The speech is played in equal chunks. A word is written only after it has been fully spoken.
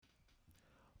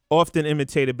often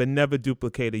imitated but never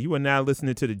duplicated. You are now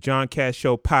listening to the John Cash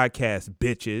Show podcast,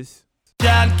 bitches.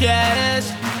 John Cash.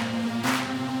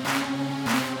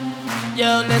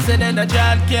 You're listening to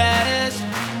John Cash.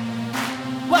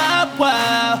 Wow,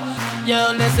 wow.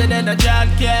 You're listening to John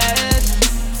Cash.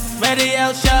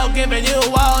 Radio show giving you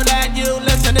all that you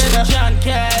listening to John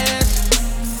Cash.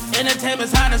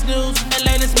 Entertainment's hottest news and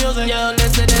latest music. You're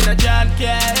listening to John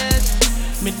Cash.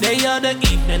 Midday or the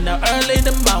evening or early in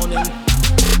the morning.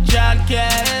 John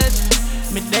Cash.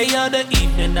 Midday or the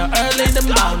evening or early in the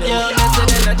morning. You're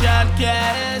listening to John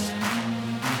Cash.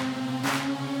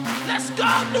 Let's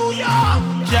go, New York.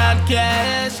 John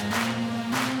Cash.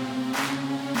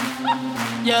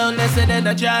 You're listening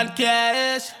to John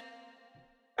Cash.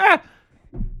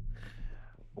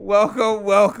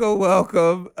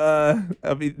 Welcome. I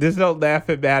mean, there's no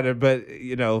laughing matter, but,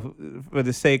 you know, for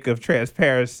the sake of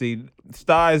transparency,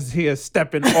 Star's here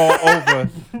stepping all over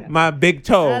my big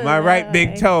toe, my right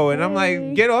big toe. And I'm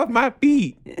like, get off my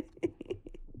feet.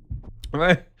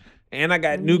 And I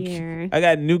got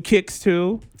new kicks,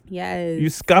 too. Yes. You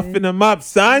scuffing them up,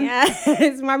 son. Yes.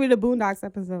 It's probably the Boondocks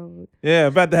episode. Yeah,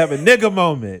 about to have a nigga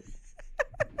moment.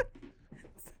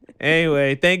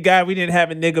 Anyway, thank God we didn't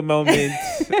have a nigga moment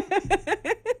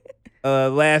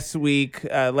last week.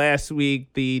 Last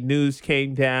week, the news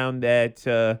came down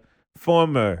that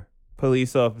former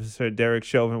police officer Derek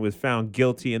Chauvin was found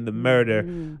guilty in the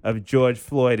murder of George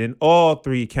Floyd in all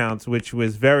 3 counts, which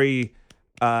was very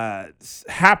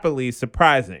happily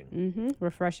surprising. Mm-hmm.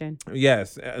 Refreshing.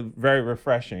 Yes, very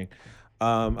refreshing.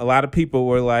 A lot of people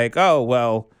were like, oh,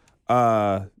 well,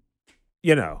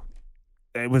 you know,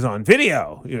 it was on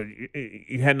video.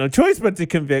 You had no choice but to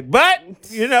convict. But,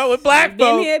 you know, with black folks,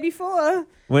 been here before.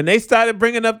 When they started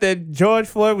bringing up that George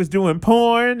Floyd was doing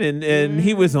porn and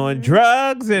he was on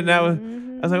drugs, and I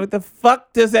was like, what the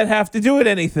fuck does that have to do with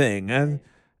anything?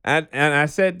 And I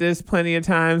said this plenty of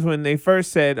times when they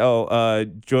first said,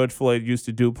 George Floyd used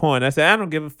to do porn. I said, I don't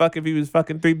give a fuck if he was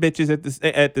fucking 3 bitches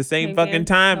at the same fucking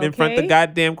time in front of the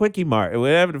goddamn Quickie Mart or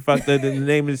whatever the fuck the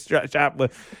name of the shop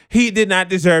was. He did not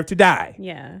deserve to die.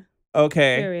 Yeah.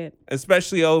 Okay. Period.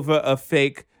 Especially over a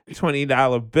fake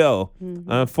 $20 bill,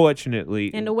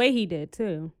 unfortunately. And the way he did,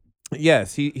 too.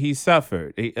 Yes, he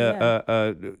suffered.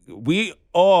 We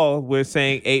all were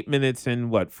saying 8 minutes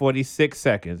and 46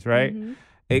 seconds, right? Mm-hmm.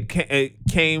 It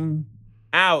came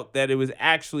out that it was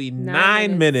actually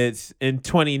 9 minutes and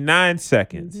 29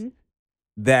 seconds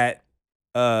that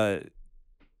bitch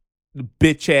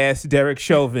ass Derek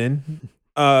Chauvin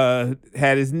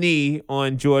had his knee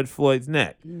on George Floyd's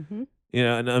neck. Mm-hmm. You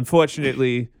know, and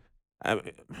unfortunately, I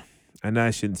know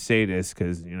I shouldn't say this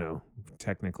because, you know,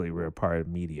 technically we're a part of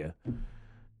media,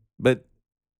 but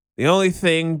the only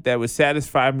thing that would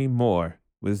satisfy me more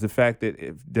was the fact that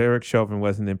if Derek Chauvin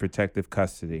wasn't in protective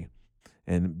custody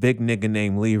and big nigga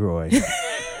named Leroy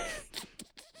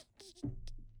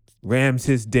rams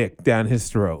his dick down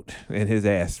his throat and his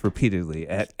ass repeatedly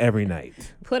at every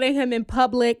night. Putting him in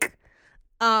public,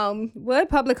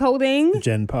 public holding?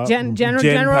 Gen Pop.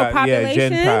 General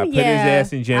population? Yeah, Gen Pop. Put his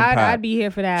ass in Gen Pop. I'd be here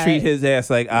for that. Treat his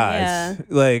ass like eyes.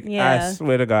 I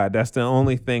swear to God, that's the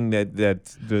only thing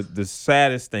that's the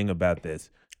saddest thing about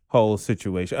this whole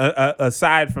situation,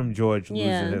 aside from George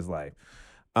losing his life.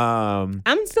 I'm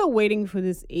still waiting for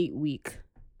this 8-week.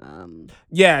 I'm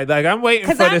waiting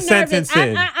for the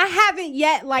sentencing. I haven't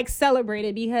yet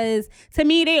celebrated because to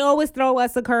me they always throw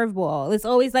us a curveball. It's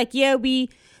always like, we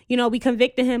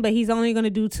convicted him, but he's only going to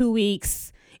do 2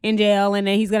 weeks in jail, and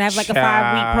then he's going to have a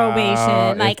 5-week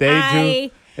probation.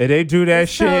 If they do that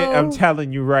shit, I'm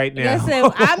telling you right now.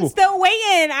 Listen, I'm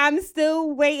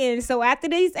still waiting. So after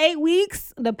these 8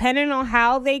 weeks, depending on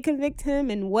how they convict him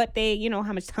and what they,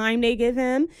 how much time they give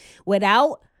him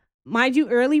without, mind you,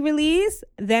 early release,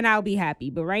 then I'll be happy.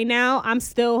 But right now, I'm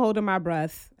still holding my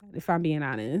breath, if I'm being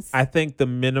honest. I think the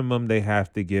minimum they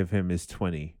have to give him is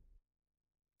 20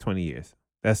 years.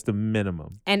 That's the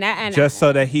minimum. And just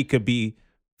so that he could be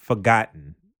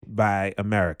forgotten by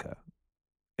America.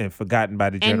 And forgotten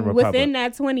by the general public. And within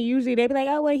that 20, usually they be like,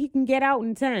 oh, well, he can get out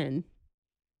in 10.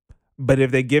 But if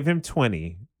they give him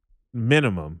 20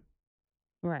 minimum,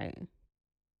 right,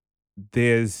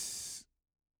 there's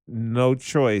no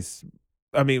choice.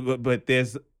 I mean, but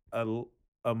there's a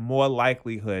more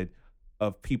likelihood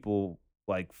of people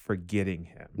forgetting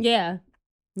him. Yeah.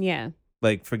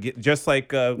 Forget, just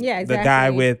exactly. The guy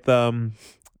with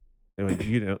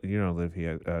you don't live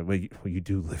here. You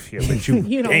do live here, but you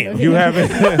you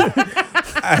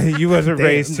haven't. You wasn't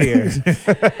raised here.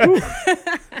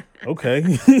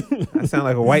 Okay. I sound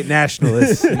like a white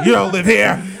nationalist. You don't live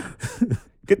here.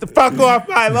 Get the fuck off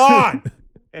my lawn.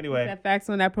 Anyway. That facts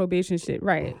on that probation shit.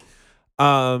 Right.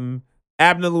 Abner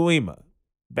Louima,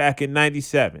 back in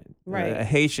 97. Right. A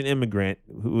Haitian immigrant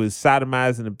who was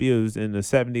sodomized and abused in the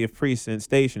 70th Precinct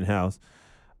Station House.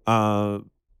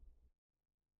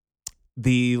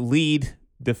 The lead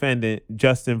defendant,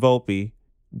 Justin Volpe,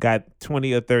 got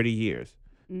 20 or 30 years.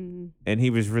 Mm-hmm. And he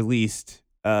was released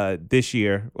this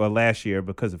year or last year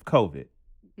because of COVID.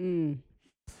 And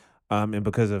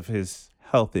because of his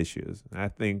health issues. I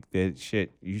think that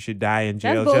you should die in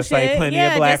jail just like plenty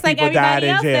of black people died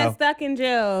in jail. That's stuck in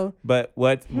jail. But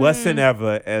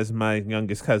whatsoever, as my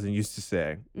youngest cousin used to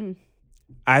say,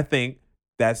 I think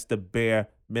that's the bare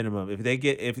minimum.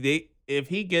 If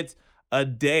he gets a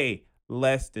day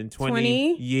less than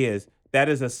 20 years, that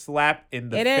is a slap in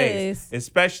the face.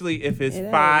 Especially if it's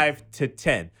 5 to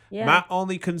 10. Yeah. My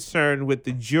only concern with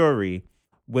the jury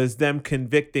was them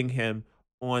convicting him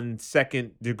on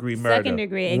second-degree murder. Second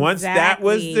degree, exactly. Once that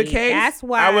was the case, that's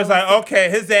why I was like, okay,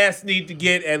 his ass need to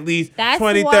get at least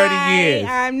 20, 30 years.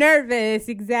 I'm nervous.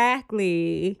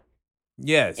 Exactly.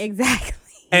 Yes. Exactly.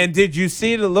 And did you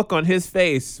see the look on his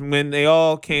face when they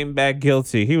all came back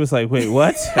guilty? He was like, wait,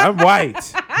 what? I'm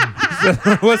white.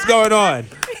 What's going on?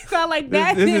 Felt like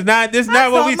that. This is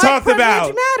not what we talked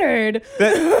about. Mattered.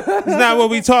 That's not what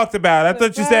we talked about. I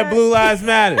thought you said Blue Lives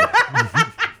Matter.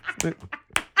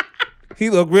 He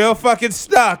looked real fucking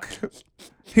stuck.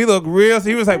 He looked real.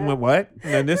 He was like, what?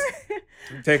 And then this,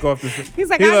 take off this. He's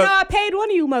like, I know I paid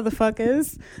one of you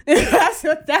motherfuckers. That's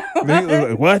what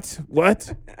that was.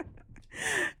 What?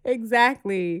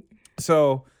 Exactly.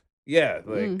 So, yeah,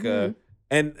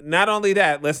 and not only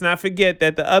that, let's not forget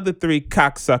that the other 3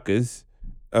 cocksuckers,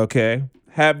 okay,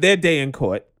 have their day in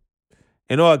court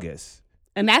in August.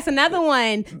 And that's another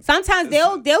one. Sometimes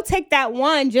they'll take that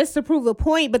one just to prove a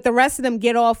point, but the rest of them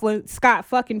get off with scot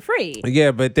fucking free.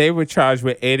 Yeah, but they were charged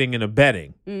with aiding and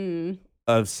abetting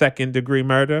of second-degree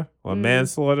murder or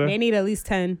manslaughter. They need at least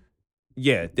 10.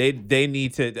 Yeah, they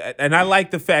need to. And I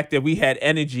like the fact that we had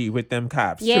energy with them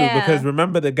cops, too. Because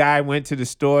remember the guy went to the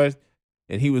store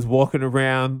and he was walking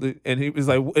around and he was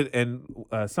like, and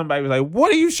somebody was like, what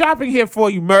are you shopping here for,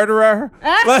 you murderer?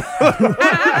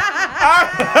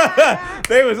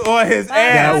 They was on his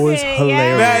ass. That was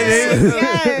hilarious.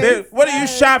 Yes. What are you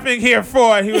shopping here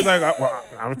for? And he was like, well,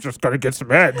 I was just going to get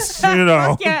some eggs, you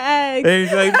know. Fuck your eggs. And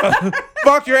he's like,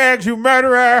 fuck your eggs, you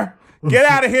murderer. Get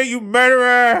out of here, you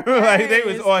murderer. Like, they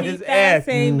was on his ass.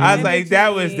 I was like,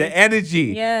 that was the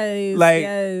energy. Yes, like,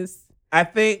 yes. I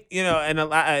think, you know,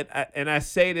 and I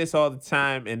say this all the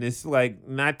time, and it's like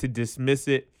not to dismiss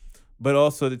it, but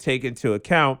also to take into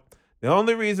account the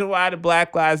only reason why the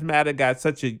Black Lives Matter got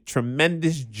such a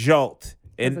tremendous jolt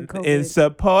in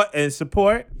support,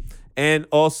 and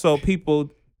also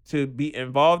people to be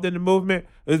involved in the movement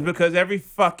is because every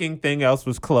fucking thing else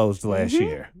was closed last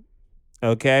year.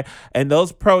 Okay, and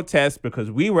those protests, because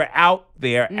we were out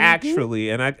there actually,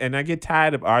 and I get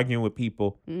tired of arguing with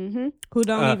people who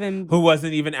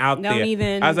wasn't even out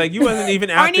there. I was like, you wasn't even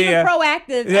out there. Aren't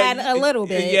even proactive at a little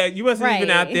bit. Yeah, you wasn't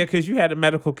even out there because you had a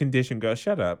medical condition. Girl,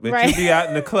 shut up. But you'd be out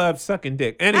in the club sucking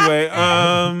dick. Anyway,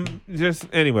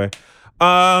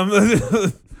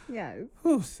 Yes.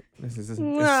 This is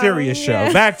a serious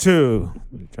show. Back to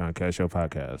John Cash Show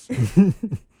podcast.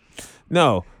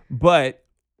 No, but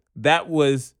that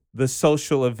was the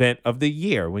social event of the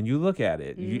year. When you look at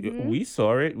it, we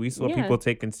saw it. We saw people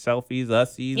taking selfies,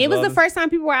 ussies. It was the first time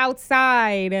people were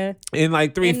outside in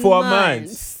like 3-4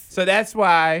 months. So that's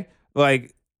why,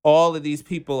 like, all of these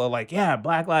people are like, yeah,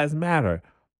 Black Lives Matter.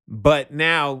 But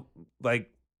now,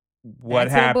 like, what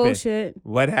happened? Bullshit.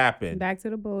 What happened? Back to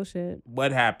the bullshit.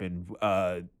 What happened?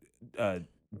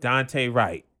 Dante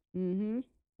Wright.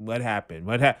 What happened?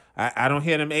 I don't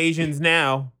hear them Asians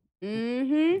now.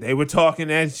 They were talking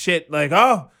that shit like,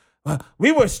 oh,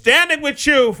 we were standing with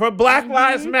you for Black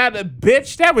Lives Matter.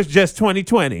 Bitch, that was just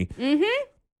 2020.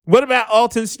 What about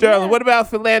Alton Sterling? What about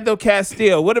Philando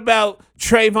Castile? What about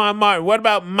Trayvon Martin? What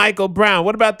about Michael Brown?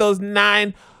 What about those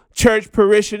 9 church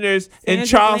parishioners in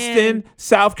Charleston,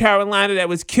 South Carolina that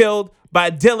was killed by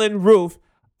Dylan Roof?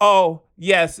 Oh,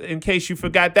 yes, in case you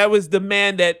forgot, that was the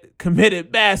man that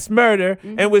committed mass murder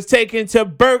and was taken to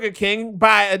Burger King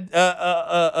by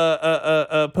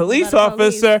a police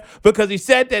officer because he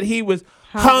said that he was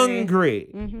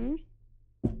hungry.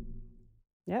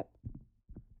 Yep.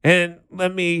 And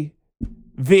let me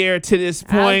veer to this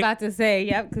point. I was about to say,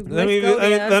 yep. Let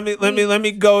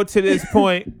me go to this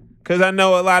point because I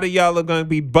know a lot of y'all are going to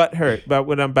be butthurt about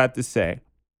what I'm about to say.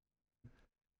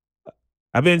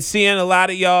 I've been seeing a lot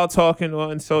of y'all talking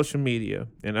on social media,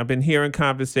 and I've been hearing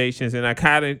conversations, and I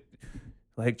kind of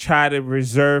like try to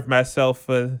reserve myself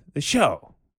for the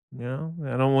show. You know,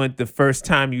 I don't want the first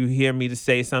time you hear me to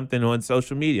say something on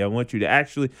social media. I want you to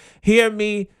actually hear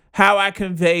me, how I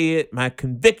convey it, my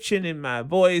conviction in my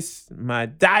voice, my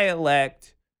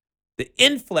dialect, the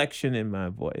inflection in my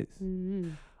voice.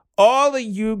 Mm-hmm. All of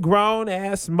you grown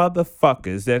ass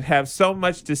motherfuckers that have so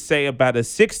much to say about a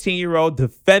 16-year-old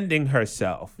defending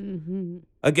herself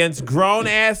against grown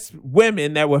ass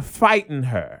women that were fighting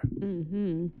her.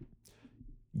 Mm-hmm.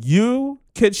 You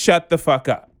could shut the fuck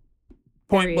up.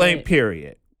 Point blank,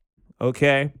 period.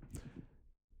 Okay?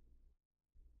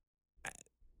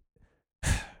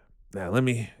 Now, let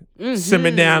me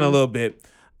simmer down a little bit.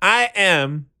 I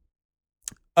am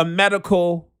a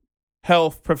medical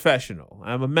health professional.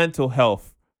 I'm a mental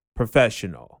health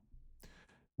professional.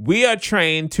 We are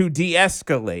trained to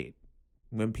de-escalate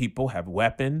when people have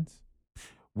weapons.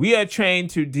 We are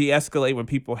trained to de-escalate when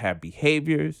people have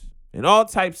behaviors and all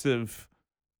types of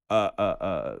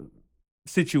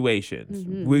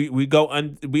situations.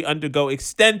 We undergo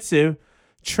extensive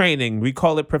training. We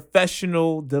call it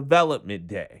Professional Development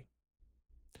Day.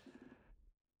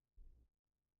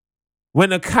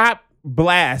 When a cop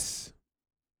blasts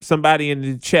somebody in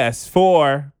the chest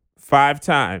 4-5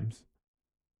 times,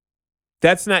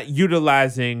 that's not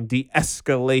utilizing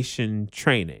de-escalation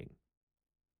training.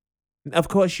 Of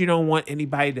course, you don't want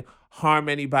anybody to harm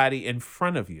anybody in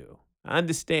front of you. I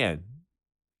understand.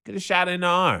 Get a shot in the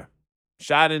arm,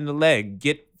 shot in the leg,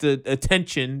 get the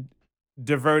attention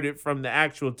diverted from the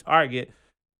actual target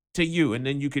to you, and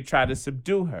then you could try to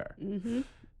subdue her. Mm-hmm.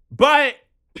 But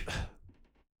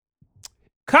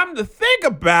come to think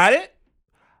about it,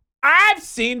 I've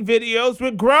seen videos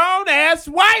with grown-ass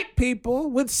white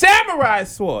people with samurai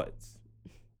swords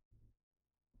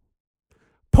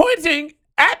pointing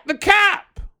at the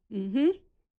cop. Mm-hmm.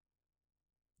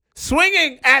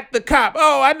 Swinging at the cop.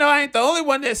 Oh, I know I ain't the only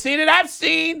one that's seen it. I've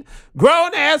seen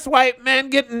grown-ass white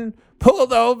men getting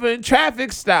pulled over in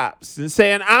traffic stops and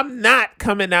saying, I'm not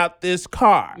coming out this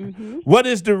car. Mm-hmm. What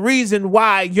is the reason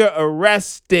why you're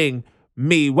arresting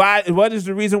me? What is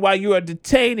the reason why you are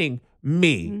detaining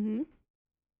me? Mm-hmm.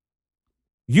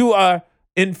 You are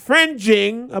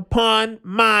infringing upon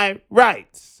my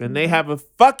rights. And they have a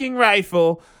fucking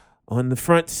rifle on the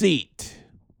front seat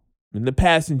in the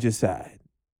passenger side.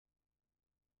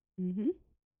 Mm-hmm.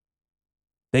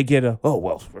 They get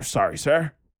we're sorry,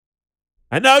 sir.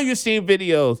 I know you've seen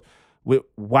videos with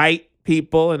white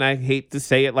people, and I hate to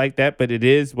say it like that, but it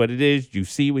is what it is. You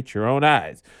see with your own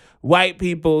eyes. White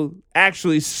people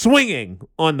actually swinging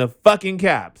on the fucking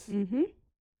cops. Mm-hmm.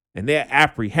 And they're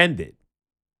apprehended.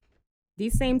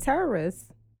 These same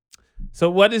terrorists.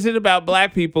 So what is it about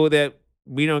black people that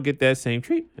we don't get that same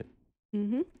treatment?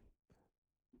 Mm-hmm.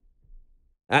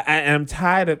 I'm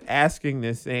tired of asking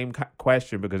this same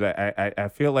question because I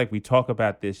feel like we talk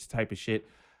about this type of shit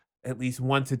at least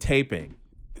once a taping.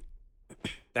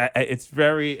 It's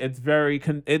very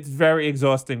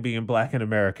exhausting being black in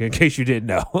America. In case you didn't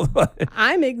know,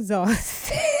 I'm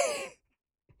exhausted.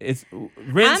 It's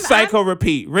rinse, cycle,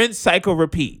 repeat. Rinse, cycle,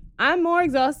 repeat. I'm more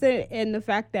exhausted in the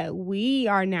fact that we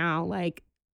are now like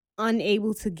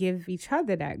unable to give each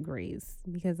other that grace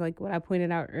because, like what I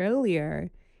pointed out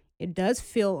earlier, it does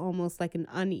feel almost like an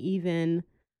uneven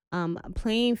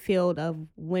playing field of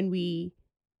when we,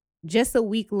 just a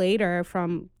week later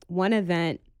from one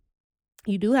event,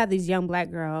 you do have this young black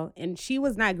girl, and she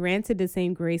was not granted the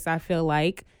same grace, I feel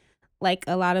like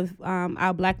a lot of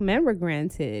our black men were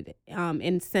granted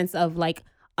in sense of like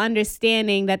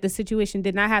understanding that the situation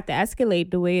did not have to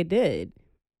escalate the way it did.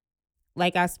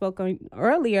 Like I spoke on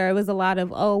earlier, it was a lot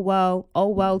of, oh,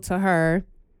 well to her.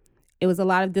 It was a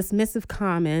lot of dismissive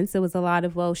comments. It was a lot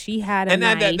of, well, she had a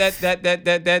knife. And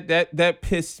that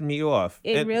pissed me off.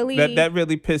 That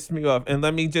really pissed me off. And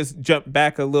let me just jump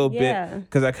back a little bit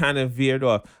because I kind of veered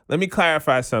off. Let me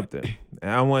clarify something.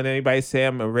 I don't want anybody to say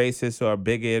I'm a racist or a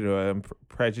bigot or I'm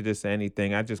prejudiced or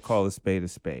anything. I just call a spade a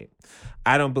spade.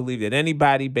 I don't believe that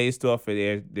anybody based off of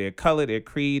their color, their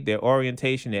creed, their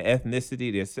orientation, their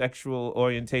ethnicity, their sexual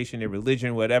orientation, their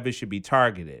religion, whatever should be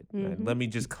targeted. Mm-hmm. Let me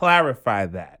just clarify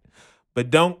that. But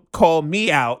don't call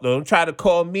me out. Don't try to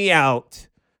call me out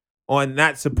on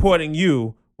not supporting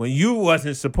you when you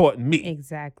wasn't supporting me.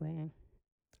 Exactly.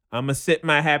 I'm going to sit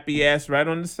my happy ass right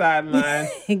on the sideline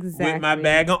with my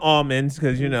bag of almonds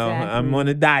because, you know, I'm on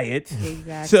a diet.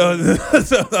 Exactly.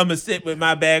 So I'm going to sit with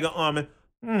my bag of almonds.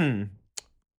 Mm-hmm.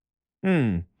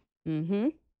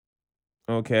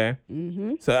 Okay.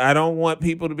 Mm-hmm. So I don't want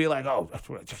people to be like, "Oh,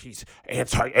 he's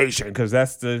anti-Asian," because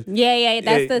that's the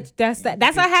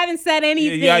That's I haven't said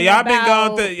anything. y'all been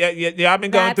about going through y'all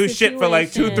been going that through shit for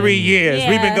like 2-3 years. situation.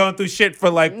 We've been Yeah. going through shit for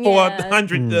like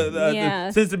 400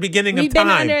 Yeah. since the beginning We've of been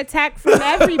time. under attack from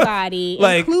everybody,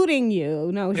 Like- including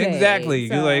you. No shade. Exactly.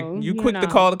 So, you quick to know.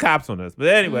 call the cops on us. But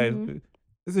anyway, Mhm.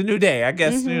 it's a new day. I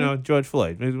guess George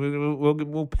Floyd.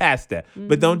 We'll pass that.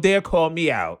 But don't dare call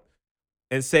me out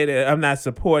and say that I'm not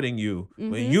supporting you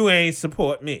when you ain't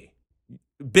support me.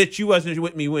 Bitch, you wasn't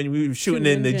with me when we were shooting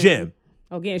in the gym.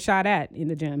 Oh, getting shot at in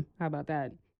the gym. How about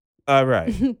that? All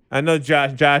right. I know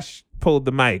Josh pulled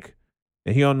the mic,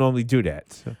 and he don't normally do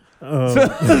that. So,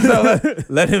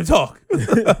 let him talk.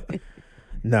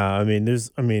 Nah, I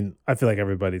mean, I feel like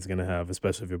everybody's gonna have,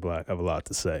 especially if you're black, have a lot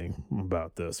to say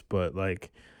about this. But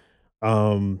like,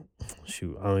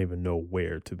 shoot, I don't even know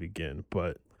where to begin.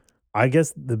 But I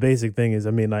guess the basic thing is,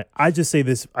 I mean, like, I say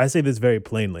this very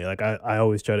plainly. Like, I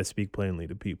always try to speak plainly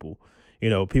to people. You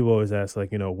know, people always ask,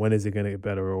 like, you know, when is it gonna get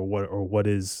better, or what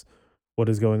is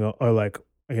going on, or like,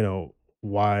 you know,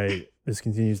 why this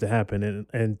continues to happen.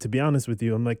 And to be honest with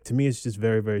you, I'm like, to me, it's just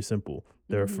very, very simple.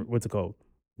 They're what's it called?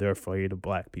 They're afraid of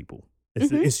black people.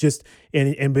 It's just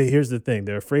but here's the thing: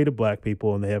 they're afraid of black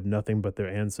people, and they have nothing but their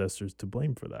ancestors to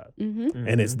blame for that.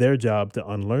 And it's their job to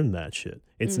unlearn that shit.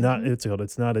 It's not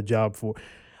a job for.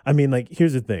 I mean, like,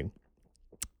 here's the thing.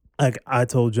 Like I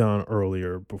told John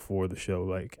earlier before the show,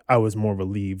 like I was more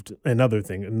relieved. Another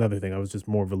thing, I was just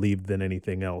more relieved than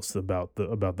anything else about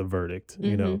the verdict.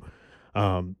 You know.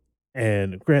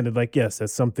 And granted, like, yes,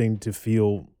 that's something to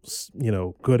feel, you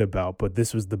know, good about, but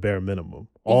this was the bare minimum.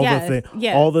 All the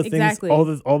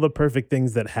perfect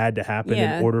things that had to happen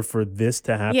in order for this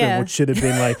to happen, which should have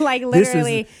been like, like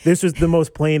literally, this was the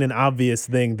most plain and obvious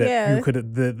thing that you could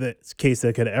have, the case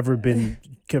that could have ever been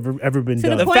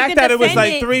done. The fact that it was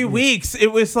like 3 weeks,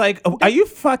 it was like, are you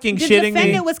fucking shitting me? The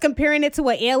defendant was comparing it to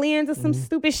what aliens or some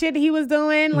stupid shit he was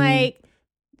doing, like.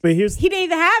 But he didn't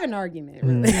even have an argument.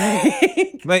 Really.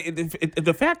 Like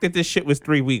the fact that this shit was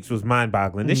 3 weeks was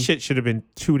mind-boggling. This shit should have been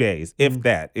 2 days, if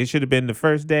that. It should have been the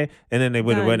first day, and then they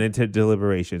would have went into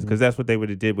deliberations, because that's what they would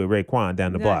have did with Raekwon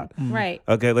down the block. Right.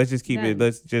 Okay, let's just keep it.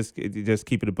 Let's just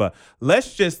keep it a buck.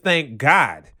 Let's just thank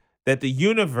God that the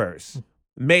universe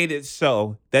made it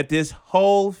so that this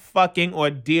whole fucking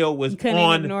ordeal was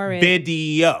on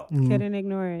video. Couldn't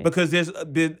ignore it. Because there's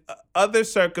been other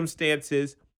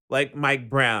circumstances. Like Mike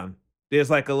Brown, there's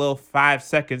like a little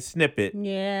 5-second snippet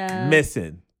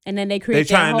missing. And then they create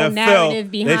their whole narrative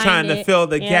behind it. They're trying to fill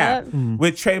the gap.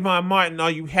 With Trayvon Martin,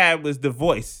 all you had was the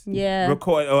voice.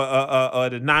 Record or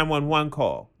the 911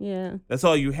 call. Yeah. That's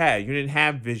all you had. You didn't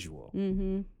have visual.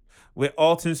 With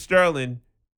Alton Sterling,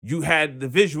 you had the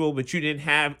visual, but you didn't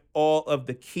have all of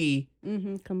the key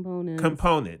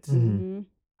components.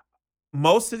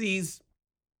 Most of these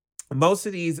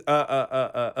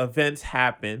events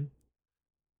happen.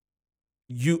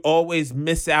 You always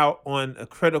miss out on a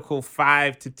critical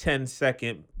 5 to 10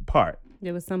 second part.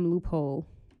 There was some loophole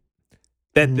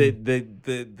that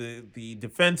the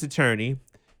defense attorney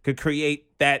could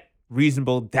create that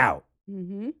reasonable doubt.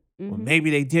 Well,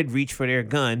 maybe they did reach for their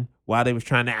gun while they was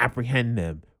trying to apprehend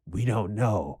them. We don't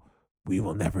know. We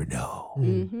will never know.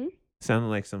 Sounding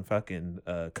like some fucking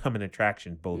coming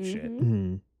attraction bullshit.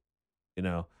 You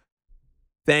know.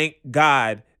 Thank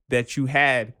God that you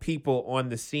had people on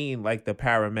the scene like the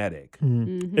paramedic.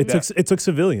 It took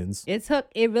civilians. It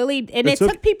took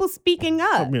people speaking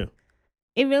up.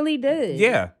 It really did.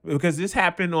 Yeah, because this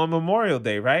happened on Memorial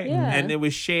Day, right? Yeah. And it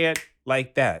was shared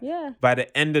like that. Yeah. By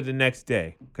the end of the next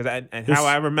day, how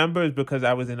I remember is because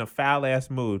I was in a foul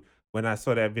ass mood when I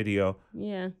saw that video.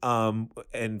 Yeah.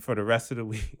 And for the rest of the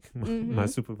week, my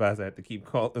supervisor had to keep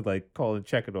calling,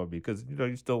 checking on me, because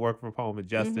you still work from home,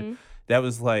 adjusting. That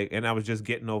was like, and I was just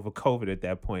getting over COVID at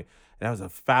that point. And that was a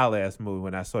foul ass mood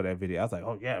when I saw that video. I was like,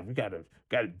 oh yeah, we gotta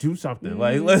do something.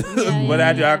 Like,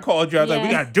 I called you, I was like, we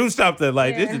gotta do something.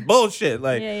 Like, this is bullshit.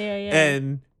 Like,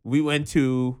 and we went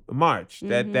to March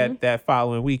that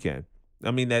following weekend.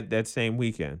 I mean that same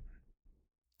weekend.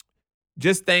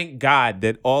 Just thank God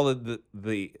that all of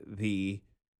the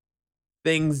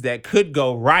things that could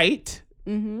go right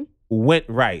went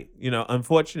right.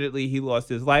 Unfortunately, he lost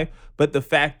his life, but the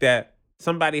fact that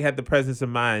somebody had the presence of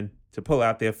mind to pull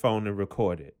out their phone and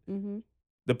record it,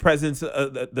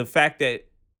 the fact that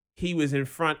he was in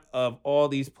front of all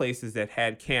these places that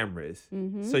had cameras,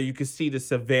 so you could see the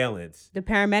surveillance. The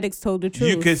paramedics told the truth.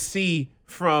 You could see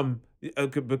from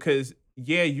because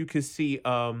you could see.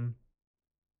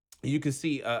 You could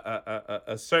see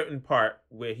a certain part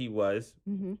where he was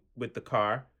with the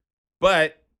car,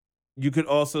 but you could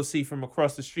also see from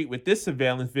across the street with this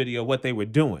surveillance video what they were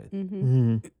doing.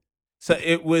 Mm-hmm. So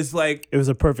it was like it was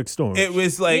a perfect storm. It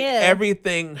was like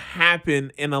everything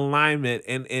happened in alignment,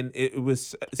 and it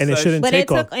was. And it shouldn't but take it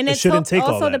took, off. and it shouldn't took take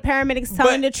also all the that. paramedics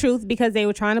telling the truth because they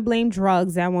were trying to blame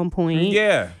drugs at one point.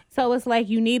 Yeah. So it's like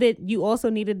you also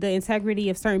needed the integrity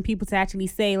of certain people to actually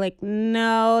say, like,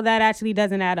 no, that actually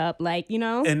doesn't add up. Like, you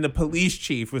know? And the police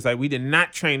chief was like, we did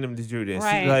not train them to do this.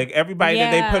 Right. Like, everybody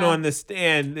that they put on the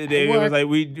stand, they was like,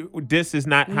 this is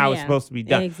not how it's supposed to be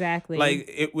done. Exactly.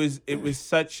 Like, it was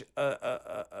such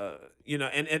you know,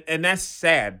 and that's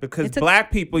sad because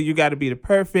black people, you got to be the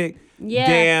perfect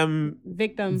damn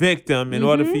victim in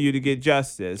order for you to get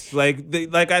justice.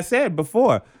 Like I said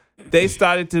before, they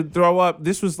started to throw up.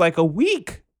 This was like a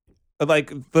week,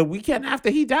 like the weekend after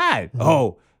he died.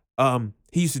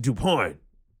 He used to do porn.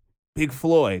 Big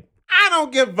Floyd. I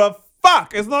don't give a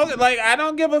fuck. As long as I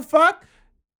don't give a fuck.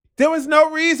 There was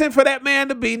no reason for that man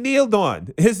to be kneeled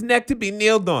on, his neck to be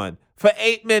kneeled on for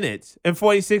 8 minutes and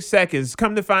 46 seconds.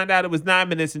 Come to find out, it was 9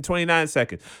 minutes and 29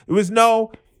 seconds. There was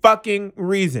no fucking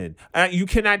reason. You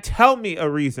cannot tell me a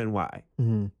reason why.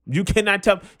 Mm-hmm. You cannot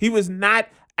tell. He was not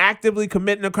actively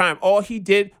committing a crime. All he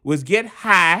did was get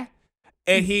high,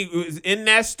 and he was in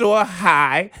that store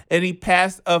high, and he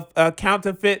passed a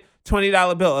counterfeit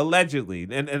 $20 bill, allegedly.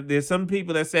 And there's some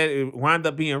people that said it wound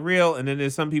up being real, and then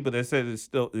there's some people that said it's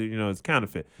still, it's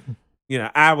counterfeit.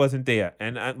 I wasn't there.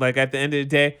 And at the end of the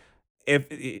day,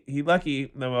 if he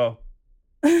lucky, well,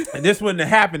 and this wouldn't have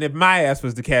happened if my ass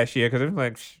was the cashier, because it was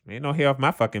like, ain't no hair off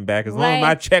my fucking back. As long as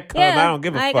my check comes, I don't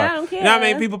give a fuck. I don't care. You know how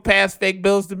many people pass fake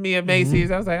bills to me at Macy's?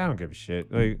 I was like, I don't give a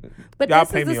shit. But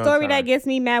this is the story that gets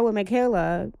me mad with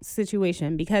Michaela's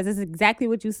situation, because it's exactly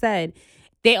what you said.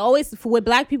 They always, with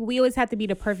black people, we always have to be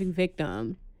the perfect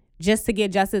victim just to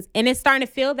get justice. And it's starting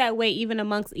to feel that way even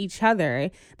amongst each other,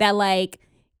 that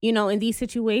in these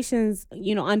situations,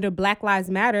 under Black Lives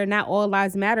Matter, not all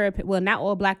lives matter. Well, not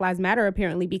all Black Lives Matter,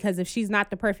 apparently, because if she's not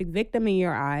the perfect victim in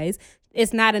your eyes,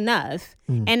 it's not enough.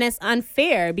 And it's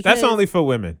unfair. Because that's only for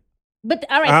women. But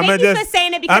all right, thank you for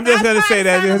saying it, because I'm just gonna say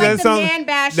that because that's only man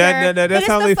basher. That's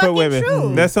only for women.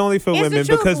 Truth. That's only for women,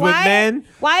 because with men,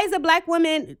 why is a black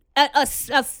woman a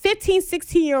 15,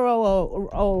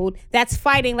 16-year-old that's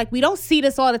fighting? Like, we don't see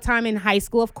this all the time in high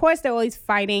school. Of course, they're always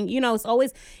fighting. It's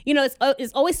always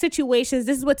it's always situations.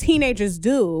 This is what teenagers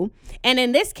do. And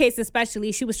in this case,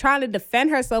 especially, she was trying to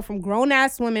defend herself from grown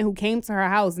ass women who came to her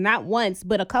house not once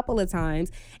but a couple of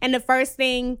times. And the first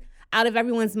thing out of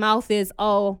everyone's mouth is,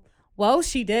 oh, well,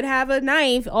 she did have a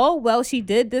knife. Oh, well, she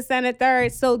did this and a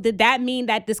third. So did that mean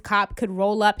that this cop could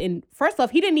roll up and, first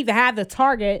off, he didn't even have the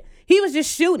target. He was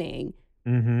just shooting.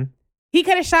 Mm-hmm. He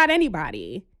could have shot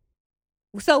anybody.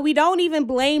 So we don't even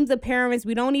blame the parents.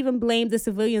 We don't even blame the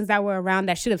civilians that were around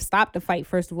that should have stopped the fight,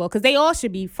 first of all, because they all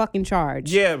should be fucking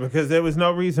charged. Yeah, because there was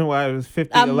no reason why it was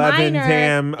 11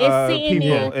 damn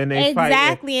people and they fight.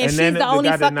 Exactly, and she's the only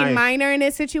fucking minor in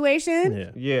this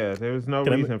situation. Yeah, there was no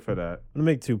reason for that. I'm going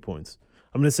to make 2 points.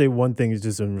 I'm going to say one thing is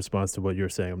just in response to what you're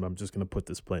saying. I'm just going to put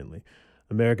this plainly.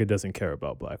 America doesn't care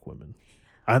about black women.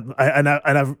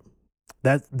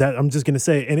 That I'm just gonna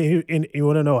say, and you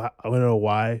want to know? I want to know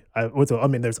why. I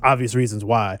mean, there's obvious reasons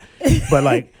why, but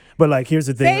here's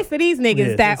the thing. Say it for these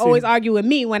niggas that always argue with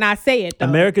me when I say it, though.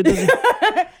 America doesn't. Say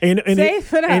it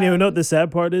for them. And you know what the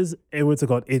sad part is?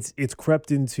 It's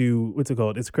crept into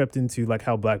It's crept into like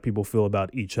how black people feel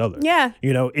about each other. Yeah.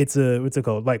 It's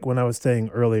like when I was saying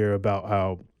earlier about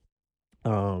how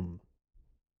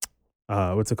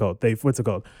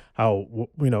how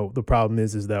the problem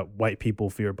is that white people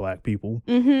fear black people.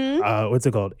 Mm-hmm.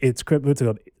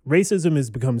 Racism has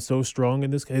become so strong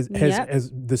in this as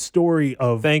the story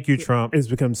of thank you, Trump, has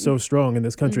become so strong in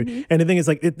this country. Mm-hmm. And the thing is,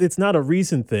 like, it's not a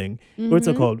recent thing.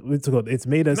 Mm-hmm. It's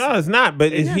made us. No, it's not.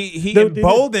 But he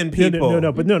emboldened people.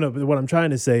 No. But what I'm trying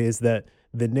to say is that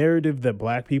the narrative that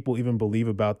black people even believe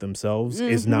about themselves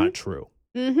is not true.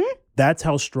 Mm-hmm. That's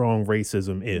how strong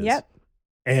racism is. Yep.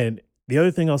 And the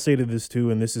other thing I'll say to this too,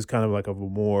 and this is kind of like a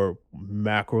more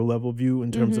macro level view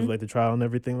in terms of like the trial and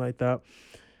everything like that.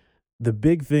 The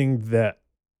big thing that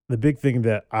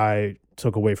I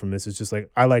took away from this is just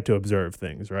like, I like to observe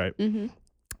things, right? Mm-hmm.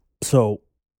 So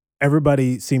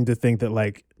everybody seemed to think that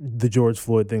like the George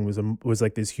Floyd thing was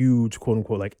like this huge quote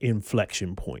unquote like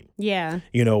inflection point. Yeah.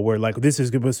 Where like this is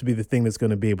supposed to be the thing that's going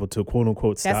to be able to quote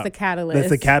unquote stop. That's the catalyst. That's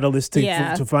the catalyst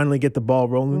to finally get the ball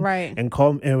rolling. Right. And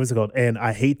and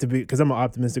I hate to be, because I'm an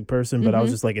optimistic person, but I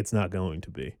was just like, it's not going to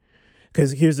be.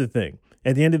 Because here's the thing.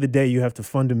 At the end of the day, you have to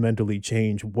fundamentally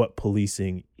change what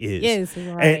policing is.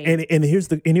 Right. And here's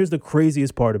the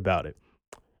craziest part about it.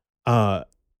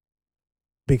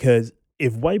 Because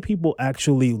if white people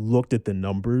actually looked at the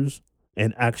numbers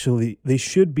and actually, they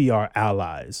should be our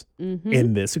allies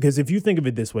in this. Because if you think of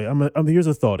it this way, here's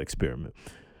a thought experiment.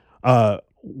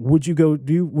 Would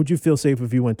you feel safe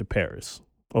if you went to Paris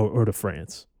or to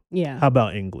France? Yeah. How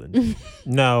about England?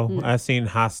 No, I've seen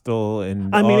Hostel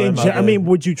and.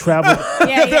 Would you travel?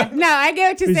 Yeah. No, I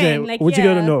get what you're saying. Like, would you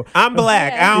go to North? I'm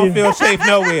black. I don't feel safe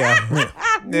nowhere.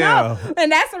 No,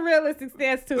 and that's a realistic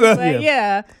stance too. But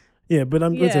yeah. Yeah, but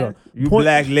I'm Yeah. You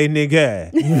black lay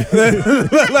nigga.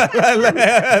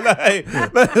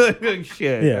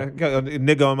 Shit. Yeah. I got a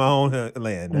nigga on my own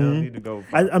land. I don't need to go.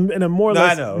 I'm more or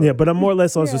less. I know. Yeah, but I'm more or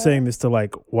less also saying this to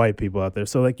like white people out there.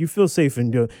 So like, you feel safe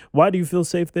and why do you feel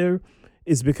safe there?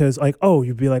 Is because like,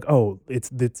 you'd be like,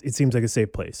 it seems like a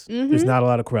safe place. There's not a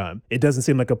lot of crime. It doesn't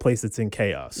seem like a place that's in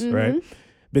chaos, right?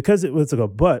 Because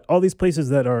but all these places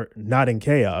that are not in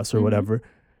chaos or whatever.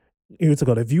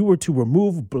 If you were to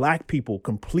remove black people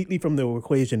completely from the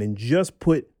equation and just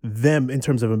put them in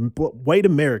terms of white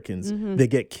Americans that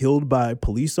get killed by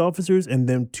police officers, and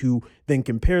then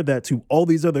compare that to all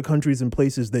these other countries and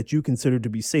places that you consider to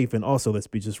be safe, and also, let's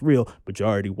be just real,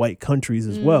 majority white countries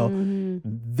as well,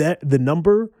 that the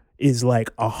number is like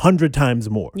 100 times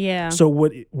more. Yeah. So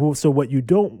what I'm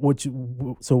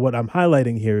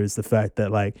highlighting here is the fact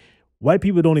that like white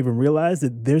people don't even realize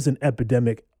that there's an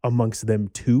epidemic amongst them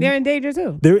too. They're in danger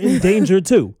too. They're in danger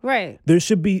too. Right. There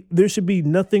should be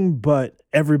nothing but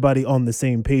everybody on the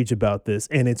same page about this.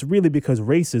 And it's really because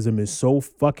racism is so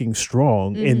fucking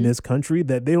strong in this country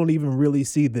that they don't even really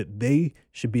see that they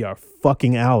should be our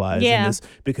fucking allies in this,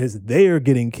 because they are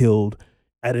getting killed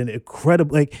at an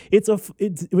incredible, like at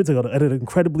an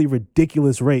incredibly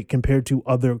ridiculous rate compared to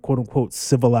other quote unquote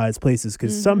civilized places.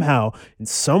 Because somehow, in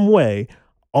some way,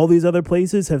 all these other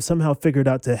places have somehow figured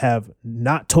out to have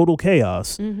not total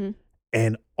chaos,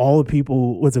 and all the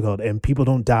people, and people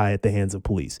don't die at the hands of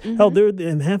police. Hell,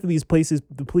 in half of these places,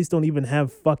 the police don't even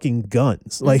have fucking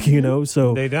guns. Like,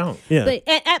 so They don't. Yeah.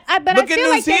 But Look I at feel New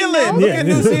like Zealand. they know. Look at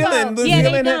New Zealand.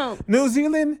 They don't. New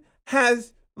Zealand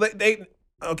has they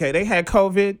had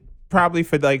COVID probably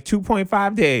for like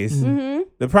 2.5 days.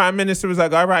 The prime minister was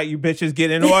like, all right, you bitches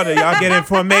get in order. Y'all get in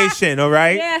formation, all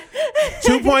right? Yeah.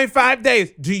 2.5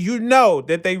 days. Do you know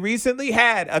that they recently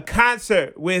had a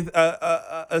concert with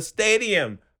a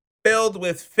stadium filled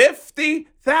with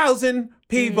 50,000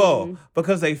 people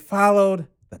because they followed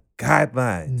the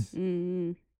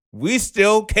guidelines? We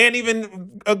still can't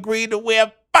even agree to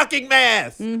wear fucking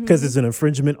masks because it's an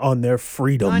infringement on their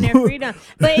freedom.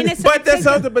 But in a but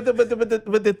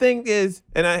the thing is,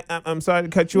 and I'm sorry to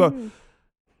cut you off.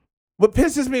 What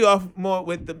pisses me off more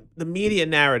with the media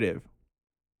narrative,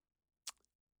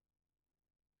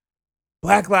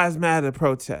 Black Lives Matter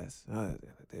protests,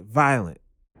 they're violent.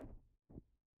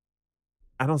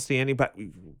 I don't see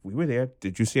anybody. We were there.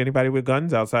 Did you see anybody with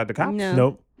guns outside the cops? No.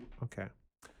 Nope. Okay.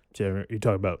 You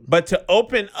talk about. But to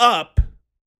open up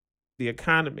the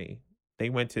economy, they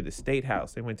went to the State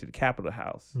House. They went to the Capitol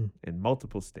House in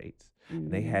multiple states.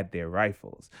 They had their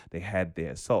rifles. They had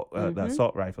their assault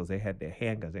rifles. They had their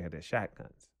handguns. They had their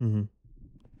shotguns.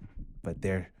 But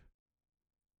they're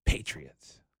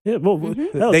patriots. Yeah, well,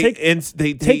 hell,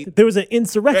 there was an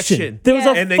insurrection. There was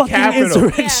a in the fucking Capitol.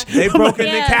 insurrection. They broke in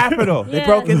the Capitol. They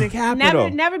broke in the Capitol.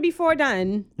 Never before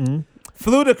done.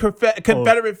 Flew the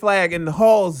Confederate flag in the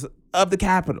halls of the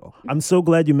Capitol. I'm so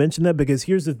glad you mentioned that, because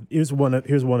here's one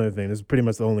other thing. This is pretty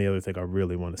much the only other thing I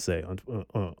really want to say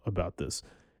about this.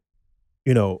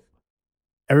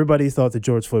 Everybody thought that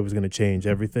George Floyd was going to change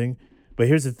everything, but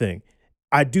here's the thing.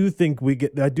 I do think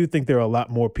there are a lot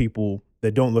more people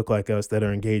that don't look like us that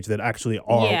are engaged, that actually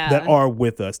are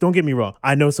with us. Don't get me wrong.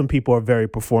 I know some people are very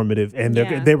performative, and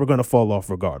they were going to fall off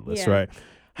regardless, right?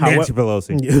 Nancy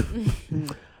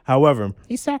Pelosi. However,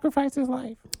 he sacrificed his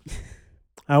life.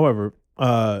 However,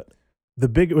 what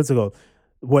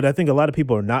I think a lot of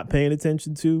people are not paying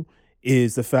attention to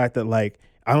is the fact that, like,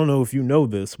 I don't know if you know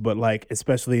this, but like,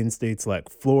 especially in states like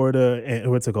Florida and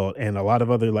and a lot of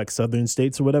other like southern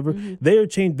states or whatever,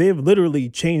 they've literally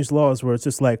changed laws where it's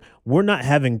just like, we're not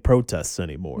having protests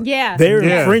anymore. Yeah. They're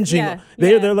infringing.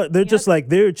 They're just like,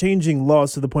 they're changing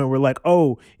laws to the point where like,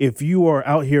 oh, if you are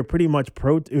out here pretty much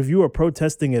if you are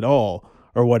protesting at all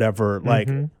or whatever, like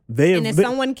And if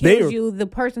someone kills you, the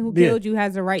person who killed you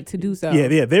has a right to do so.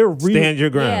 Yeah. They're stand your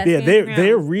ground.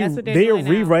 They're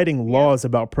rewriting laws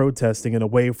about protesting in a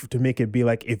way to make it be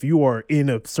like if you are in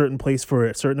a certain place for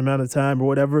a certain amount of time or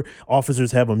whatever,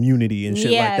 officers have immunity and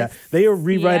shit like that. They are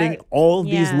rewriting all of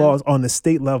these laws on the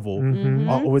state level.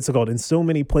 What's it called? In so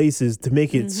many places to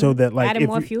make it so that like adding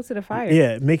more fuel to the fire.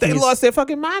 Yeah, they lost their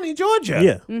fucking mind in Georgia.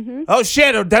 Yeah. Oh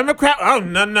shit, a Democrat. Oh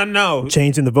no.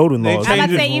 Changing the voting laws. I'm about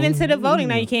to say even to the voting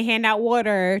now, you can't hand out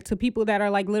water to people that are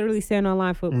like literally standing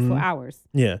online for hours.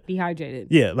 Yeah, dehydrated.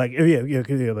 Yeah, like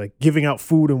like giving out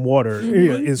food and water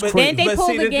is crazy. Then they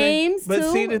pull the games.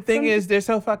 But see, the thing is, they're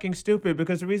so fucking stupid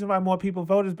because the reason why more people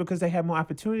vote is because they have more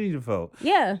opportunity to vote.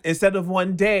 Yeah. Instead of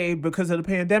one day, because of the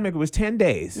pandemic, it was 10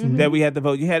 days that we had to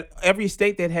vote. You had every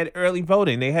state that had early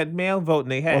voting. They had mail voting.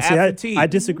 They had absentee. I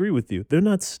disagree with you. They're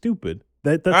not stupid.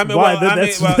 That's why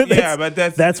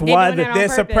they're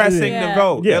suppressing the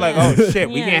vote. Yeah. They're like, oh shit,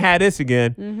 we can't have this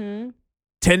again.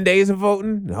 10 days of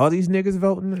voting, all these niggas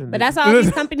voting. But that's all these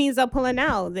companies are pulling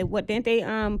out. What didn't they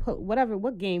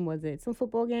what game was it? Some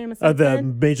football game or something? The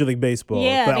Major League Baseball.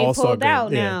 Yeah, the they All-Star pulled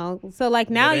out game. now. So like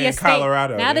now your state,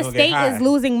 Colorado, now the state is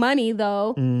losing money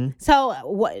though. So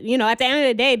what at the end of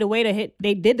the day, the way to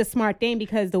they did the smart thing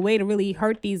because the way to really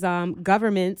hurt these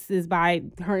governments is by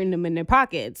hurting them in their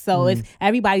pockets. So if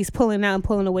everybody's pulling out and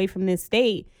pulling away from this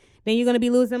state, then you're going to be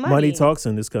losing money. Money talks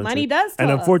in this country. Money does talk. And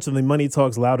unfortunately, money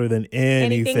talks louder than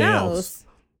anything else.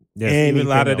 Yes, even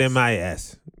louder than my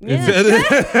ass.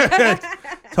 Yeah.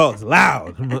 Talks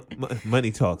loud.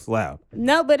 Money talks loud.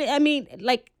 No, but I mean,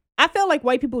 like, I feel like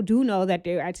white people do know that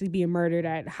they're actually being murdered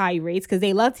at high rates because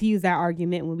they love to use that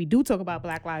argument when we do talk about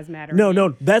Black Lives Matter.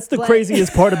 No, that's the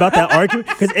craziest part about that argument.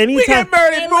 Because anytime we get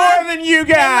murdered more than you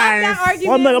guys. That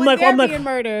argument I'm like, being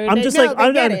murdered.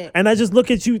 And I just look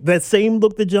at you. That same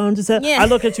look that John just had. Yeah. I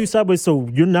look at you sideways. So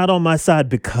you're not on my side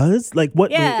because, like,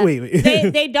 what? Yeah. Wait.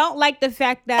 They don't like the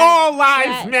fact that all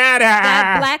lives matter.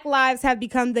 That Black lives have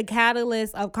become the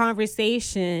catalyst of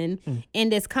conversation in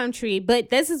this country. But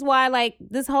this is why, like,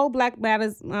 this whole Black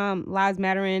Lives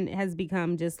Mattering has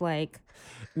become just like.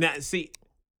 Now, see,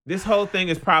 this whole thing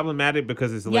is problematic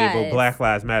because it's labeled Black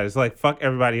Lives Matter. It's like, fuck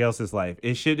everybody else's life.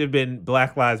 It should have been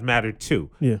Black Lives Matter too.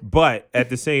 Yeah. But at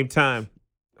the same time,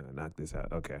 knock this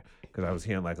out. Okay. Because I was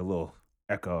hearing like a little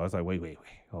echo. I was like, wait,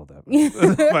 hold up.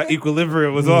 My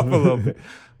equilibrium was off a little bit.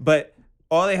 But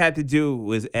all they had to do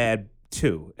was add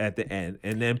 2 at the end,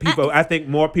 and then I think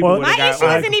more people would have got. My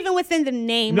issue isn't even within the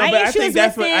name. No, my but issue is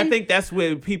within. I think that's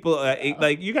where people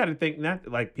like. You got to think not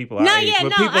like people our age,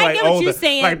 but people I like get what older. you're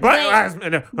saying. Like Black Lives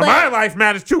Matter. My life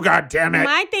matters too. God damn it.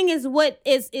 My thing is what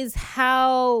is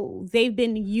how they've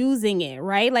been using it,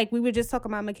 right? Like we were just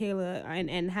talking about Michaela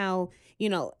and how.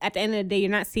 At the end of the day,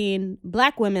 you're not seeing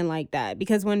Black women like that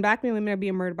because when Black women are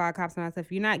being murdered by cops and all that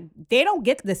stuff, they don't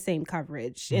get the same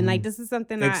coverage. And like this is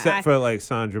something except for like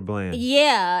Sandra Bland,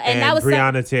 and that was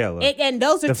Breonna Taylor, and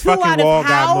those are 2 out of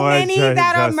how many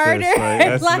that are murdered.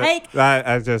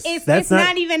 It's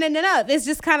not even enough. It's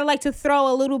just kind of like to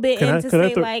throw a little bit could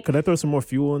I throw some more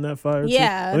fuel on that fire?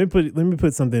 Yeah. Let me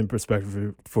put something in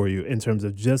perspective for you in terms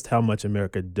of just how much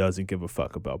America doesn't give a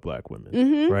fuck about Black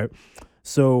women, right?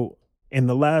 So. In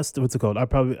the last, what's it called? I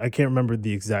can't remember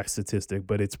the exact statistic,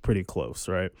 but it's pretty close,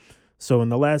 right? So in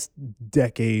the last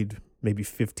decade, maybe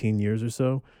 15 years or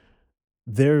so,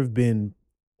 there have been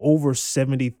over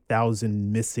 70,000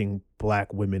 missing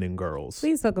Black women and girls.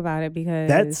 Please talk about it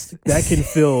because that can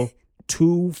fill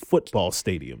 2 football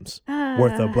stadiums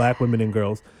worth of Black women and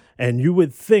girls. And you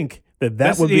would think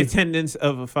that's would the be attendance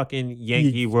of a fucking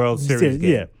Yankee World Series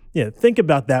game. Yeah. Think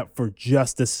about that for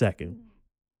just a second.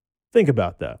 Think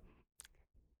about that.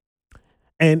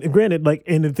 And granted,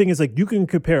 and the thing is, you can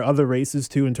compare other races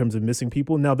too in terms of missing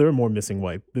people. Now there are more missing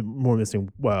white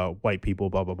people,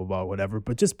 blah blah blah blah, whatever.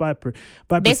 But just by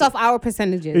based off our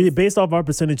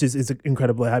percentages, it's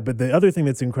incredibly high. But the other thing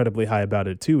that's incredibly high about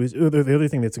it too is the other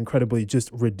thing that's incredibly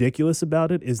just ridiculous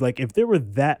about it is if there were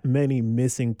that many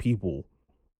missing people.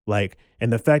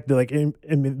 And the fact that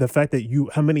the fact that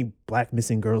how many Black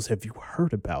missing girls have you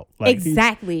heard about?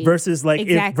 Exactly. Versus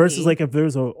if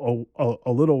there's a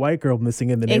little white girl missing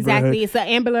in the neighborhood. Exactly. It's an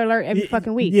Amber Alert every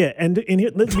fucking week. Yeah, and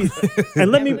here,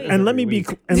 let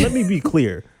me be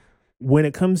clear. When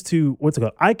it comes to what's it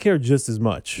called, I care just as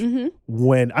much.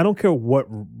 When I don't care what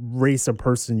race or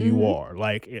person you are.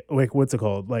 What's it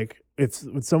called? If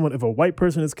a white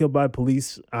person is killed by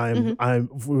police, I'm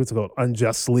what's it called,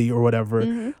 unjustly or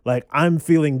whatever. I'm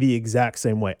feeling the exact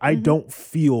same way. I don't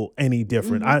feel any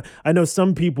different. I know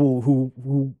some people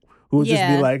who who will just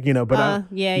be Yeah. like, but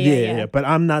Yeah. but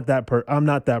I'm not that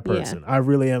person. I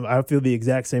really am. I feel the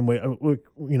exact same way.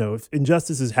 If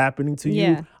injustice is happening to you,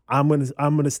 Yeah. I'm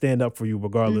gonna stand up for you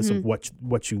regardless of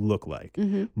what you look like.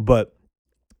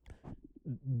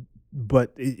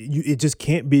 But it just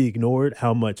can't be ignored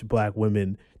how much Black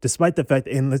women, despite the fact,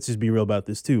 and let's just be real about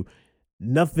this too,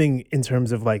 nothing in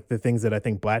terms of like the things that I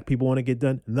think Black people want to get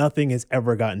done, nothing has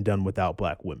ever gotten done without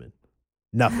Black women.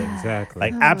 Nothing. Exactly.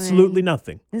 Like absolutely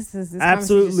nothing. This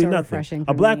Absolutely so nothing. refreshing A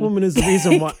for Black me. woman is the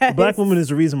reason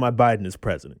why Biden is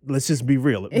president. Let's just be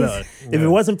real. If it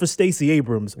wasn't for Stacey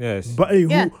Abrams,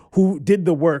 who did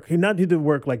the work, not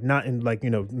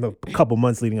in a couple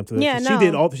months leading up to this. Yeah,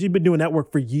 She'd been doing that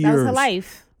work for years. That was her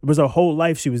life. It was her whole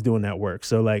life she was doing that work.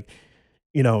 So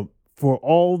for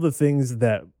all the things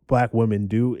that Black women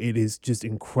do, it is just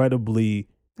incredibly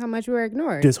how much we're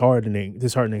ignored.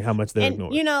 Disheartening how much they're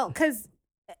ignored. Because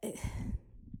let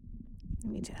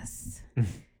me just,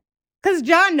 because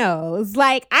John knows,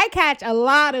 like, I catch a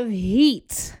lot of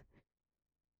heat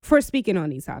for speaking on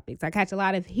these topics. I catch a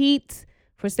lot of heat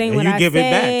for saying what I say. You give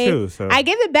it back too. So I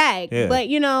give it back, yeah. But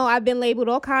I've been labeled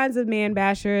all kinds of man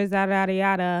bashers, yada yada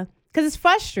yada. Because it's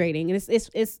frustrating, and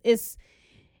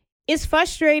it's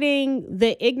frustrating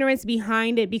the ignorance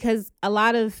behind it, because a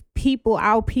lot of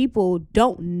our people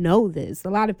don't know this. A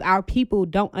lot of our people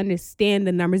don't understand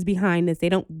the numbers behind this. They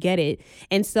don't get it.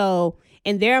 And so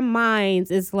in their minds,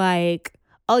 it's like,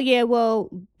 oh yeah, well,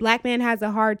 Black man has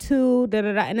it hard too, da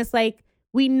da da. And it's like,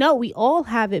 we know we all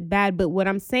have it bad, but what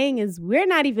I'm saying is we're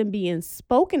not even being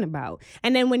spoken about.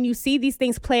 And then when you see these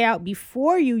things play out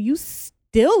before you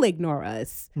still ignore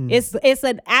us. It's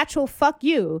an actual fuck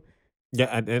you. Yeah,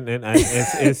 and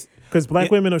it's because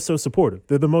Black women are so supportive.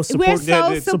 They're the most supportive.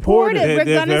 We're so supportive. We're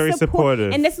They're gonna very support.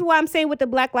 supportive. And this is why I'm saying with the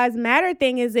Black Lives Matter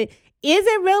thing, is it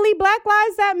really Black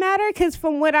lives that matter? Because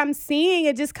from what I'm seeing,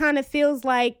 it just kind of feels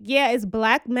like, it's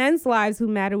Black men's lives who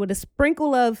matter, with a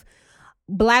sprinkle of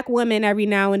Black women every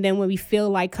now and then when we feel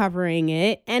like covering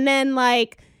it. And then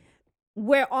like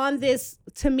we're on this,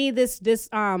 to me, this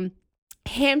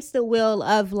hamster wheel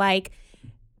of like,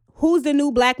 who's the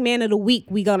new Black man of the week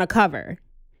we gonna cover?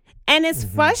 And it's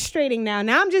frustrating now.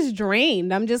 Now I'm just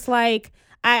drained. I'm just like,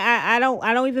 I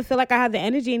don't even feel like I have the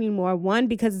energy anymore. One,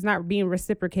 because it's not being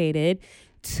reciprocated.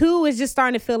 Two, it's just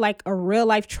starting to feel like a real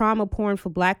life trauma porn for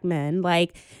Black men.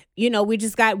 Like, we're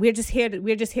just here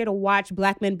to watch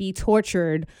Black men be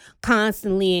tortured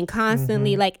constantly.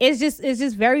 Like, it's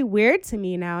just very weird to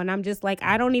me now. And I'm just like,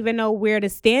 I don't even know where to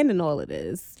stand in all of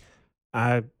this.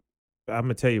 I'm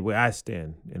gonna tell you where I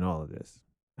stand in all of this.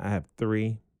 I have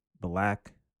 3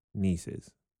 Black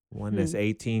nieces. One that's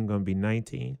 18, gonna be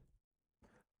 19.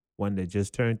 One that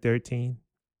just turned 13,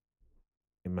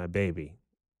 and my baby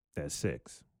that's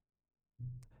 6.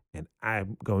 And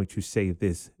I'm going to say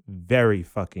this very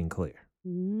fucking clear.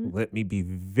 Let me be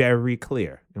very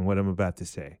clear in what I'm about to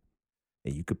say.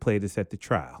 And you could play this at the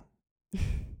trial.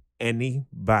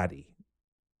 Anybody,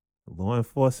 law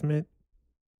enforcement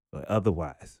or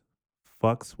otherwise,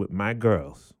 fucks with my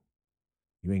girls,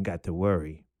 you ain't got to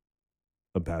worry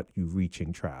about you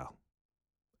reaching trial.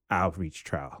 I'll reach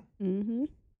trial.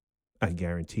 I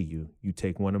guarantee you. You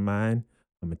take one of mine,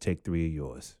 I'm going to take 3 of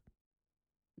yours.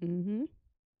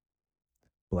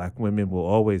 Black women will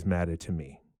always matter to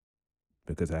me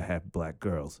because I have Black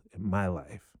girls in my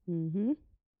life. And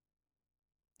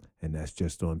that's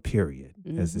just on period,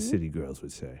 as the city girls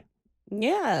would say.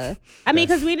 Yeah. I mean,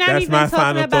 because we're not that's even my talking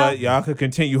final about... thought. Y'all could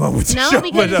continue on with the show. No,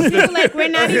 because like, we're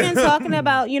not even talking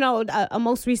about, a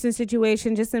most recent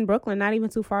situation just in Brooklyn, not even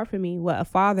too far from me. A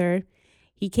father,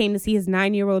 he came to see his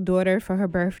 9-year-old daughter for her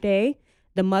birthday.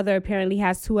 The mother apparently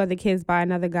has 2 other kids by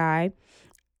another guy.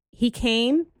 He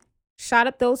came, shot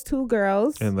up those 2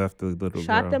 girls. And left the little girl.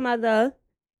 Shot the mother,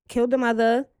 killed the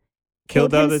mother,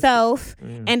 killed himself,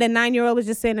 and the 9-year-old was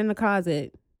just sitting in the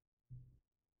closet.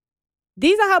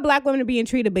 These are how Black women are being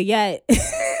treated, but yet,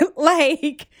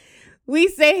 like, we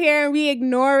sit here and we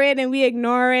ignore it and we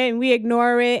ignore it and we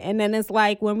ignore it. And then it's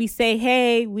like when we say,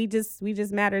 hey, we just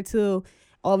matter too,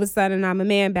 all of a sudden I'm a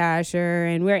man basher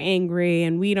and we're angry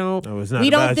and we don't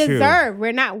deserve.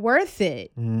 We're not worth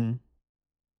it.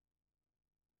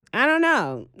 I don't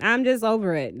know. I'm just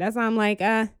over it. That's why I'm like,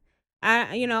 I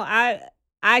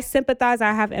sympathize.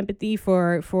 I have empathy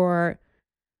for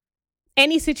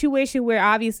any situation where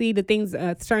obviously the things,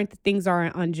 certain things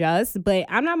are unjust, but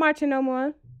I'm not marching no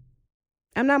more.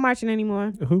 I'm not marching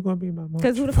anymore. Who gonna be my march?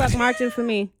 Because who the fuck marching for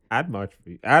me? I'd march for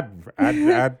you.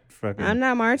 I'd fucking. I'm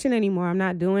not marching anymore. I'm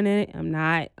not doing it. I'm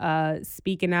not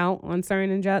speaking out on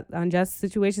certain unjust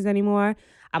situations anymore.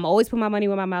 I'm always putting my money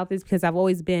where my mouth is because I've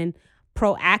always been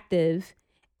proactive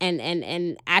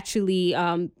and actually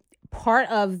part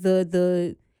of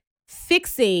the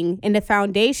fixing and the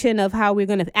foundation of how we're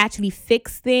going to actually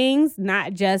fix things,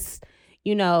 not just,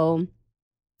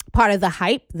 part of the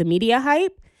hype, the media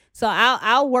hype. So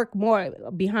I'll work more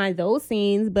behind those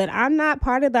scenes, but I'm not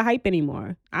part of the hype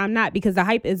anymore. I'm not, because the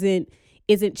hype isn't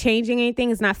changing anything.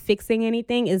 It's not fixing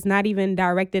anything. It's not even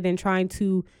directed in trying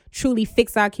to truly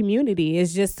fix our community.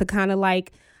 It's just to kind of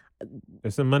like,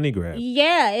 it's a money grab.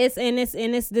 Yeah,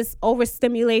 it's this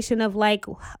overstimulation of like,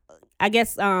 I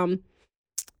guess,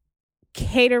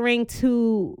 catering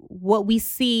to what we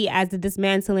see as the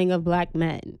dismantling of Black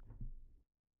men.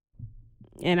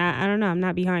 And I don't know, I'm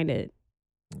not behind it.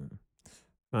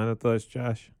 Final thoughts,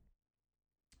 Josh?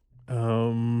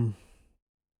 I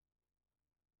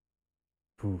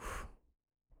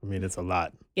mean, it's a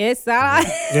lot. It's that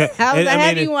was a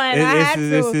heavy one.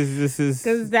 This is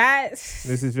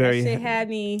very that shit had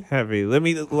me heavy. Let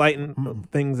me lighten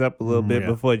things up a little bit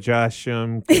before Josh.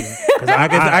 Because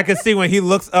I can see when he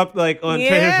looks up like to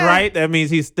his right, that means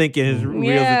he's thinking his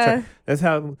wheels are turning. That's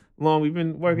how long we've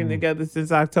been working together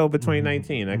since October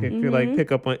 2019. I can feel like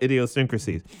pick up on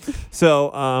idiosyncrasies.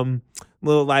 So,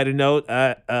 little lighter note.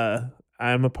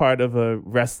 I'm a part of a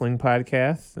wrestling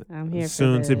podcast. I'm here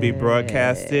soon to be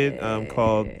broadcasted.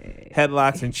 Called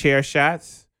Headlocks and Chair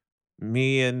Shots.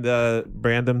 Me and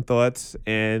Brandon Thoughts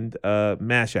and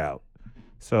Mash Out.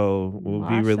 So we'll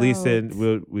be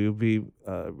releasing. We'll be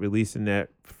releasing that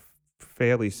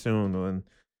fairly soon on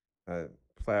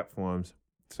platforms.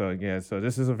 So yeah. So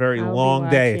this is a very long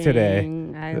day today.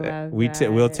 I love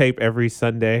We'll tape every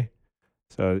Sunday.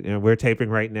 So we're taping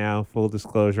right now, full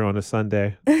disclosure, on a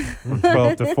Sunday from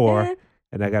 12 to 4.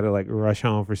 And I got to rush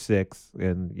home for 6.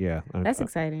 And yeah. That's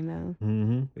exciting though.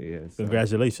 Mm-hmm. Yeah. So.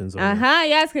 Congratulations.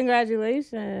 Yes,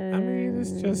 congratulations. I mean,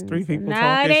 it's just 3 people it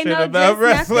talking ain't shit no about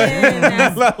wrestling.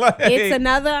 It's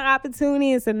another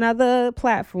opportunity. It's another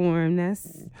platform.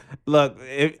 Look,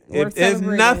 if there's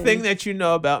nothing that you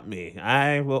know about me,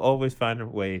 I will always find a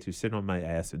way to sit on my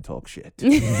ass and talk shit.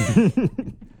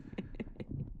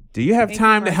 Do you have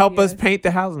time to help us paint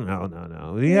the house?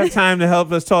 No. Do you have time to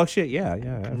help us talk shit? Yeah,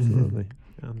 absolutely.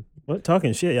 What,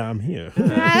 talking shit? Yeah, I'm here.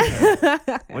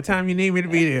 What time you need me to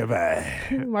be there by?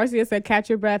 Marcia said, catch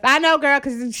your breath. I know, girl,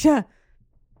 because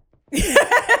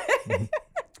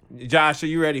Josh, are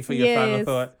you ready for your final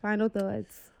thought? Final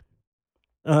thoughts.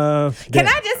 Can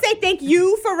I just say thank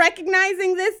you for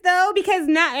recognizing this though? Because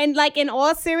in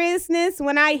all seriousness,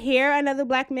 when I hear another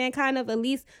Black man kind of at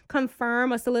least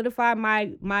confirm or solidify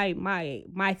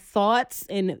my thoughts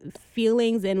and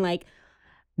feelings and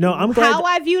no, I'm glad how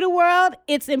I view the world,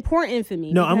 it's important for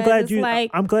me. No, I'm glad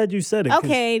you said it.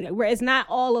 Okay, it's not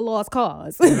all a lost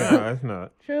cause. No, it's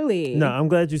not. Truly. No, I'm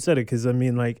glad you said it because I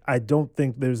mean, I don't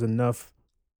think there's enough.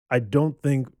 I don't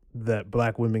think that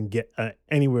Black women get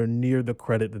anywhere near the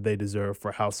credit that they deserve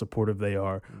for how supportive they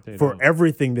are for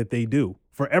everything that they do,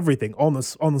 for everything on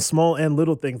the small and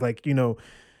little things.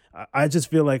 I just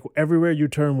feel like everywhere you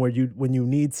turn when you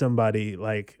need somebody,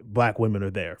 Black women are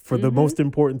there for the most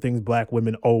important things. Black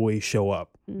women always show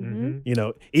up. Mm-hmm.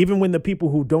 Even when the people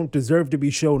who don't deserve to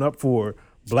be shown up for,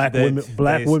 Black women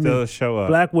still show up.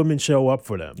 Black women show up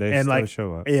for them. They still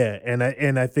show up. Yeah,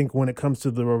 and I think when it comes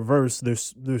to the reverse,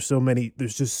 there's just so many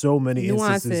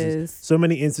nuances. So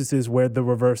many instances where the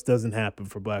reverse doesn't happen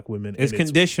for Black women. It's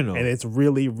conditional, and it's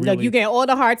really, really. Look, you get all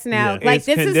the hearts now. Yeah. This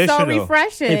is so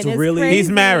refreshing. It's really. Crazy.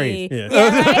 He's married. Yeah,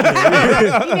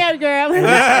 right? You know, girl.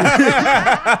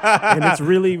 And it's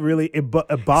really, really it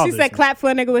bothers. She said, "Clap for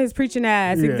a nigga with his preaching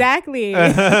ass." Yeah. Exactly.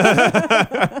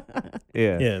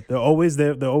 Yeah, they're always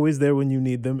there. They're always there when you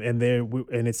need them, and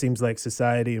it seems like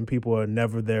society and people are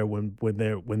never there when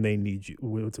they need you.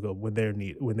 When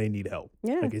they need help.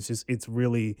 Yeah, it's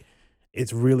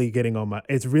really getting on my.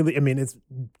 It's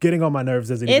getting on my nerves.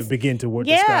 Doesn't even begin to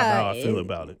describe how I feel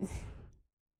about it.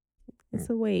 It's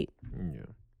a weight. Yeah.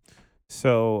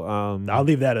 So I'll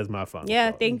leave that as my final.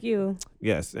 Yeah, thought. thank you.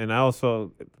 Yes, and I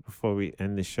also, before we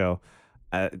end the show,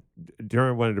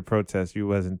 during one of the protests, you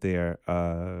wasn't there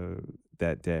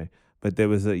that day, but there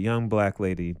was a young Black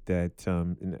lady that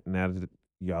now that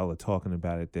y'all are talking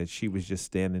about it, that she was just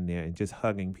standing there and just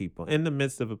hugging people in the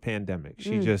midst of a pandemic.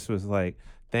 She just was like,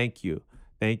 thank you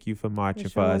for marching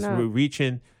for us. We're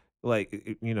reaching,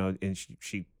 and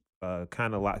she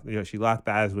kind of locked, she locked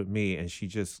eyes with me, and she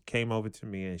just came over to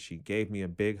me and she gave me a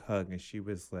big hug, and she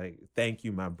was like, thank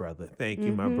you, my brother. Thank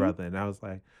you, my brother. And I was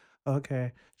like,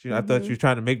 okay. I thought she was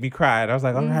trying to make me cry. And I was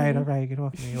like, all right, get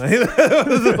off me.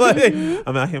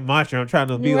 I'm out here marching. I'm trying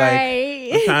to be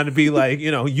I'm trying to be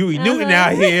Huey Newton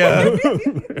out here.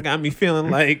 got me feeling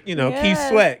like, Keith Yeah.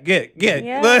 Sweat. Get.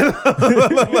 Yeah.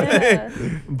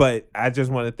 But I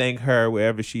just want to thank her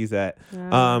wherever she's at.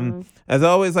 As I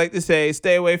always like to say,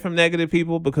 stay away from negative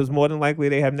people because more than likely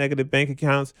they have negative bank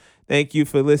accounts. Thank you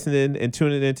for listening and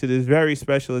tuning into this very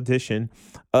special edition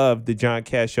of the John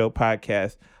Cash Show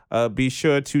podcast. Be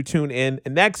sure to tune in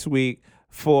next week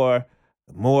for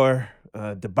more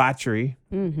debauchery,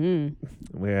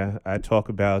 where I talk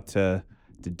about the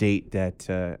date that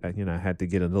I had to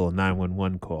get a little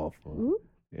 911 call for. Ooh.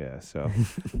 Yeah, so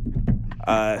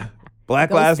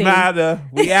Black Lives Ghosting. Matter.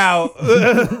 We out.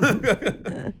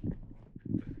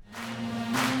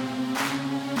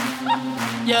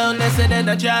 Yo, listen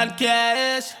to John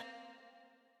Cash.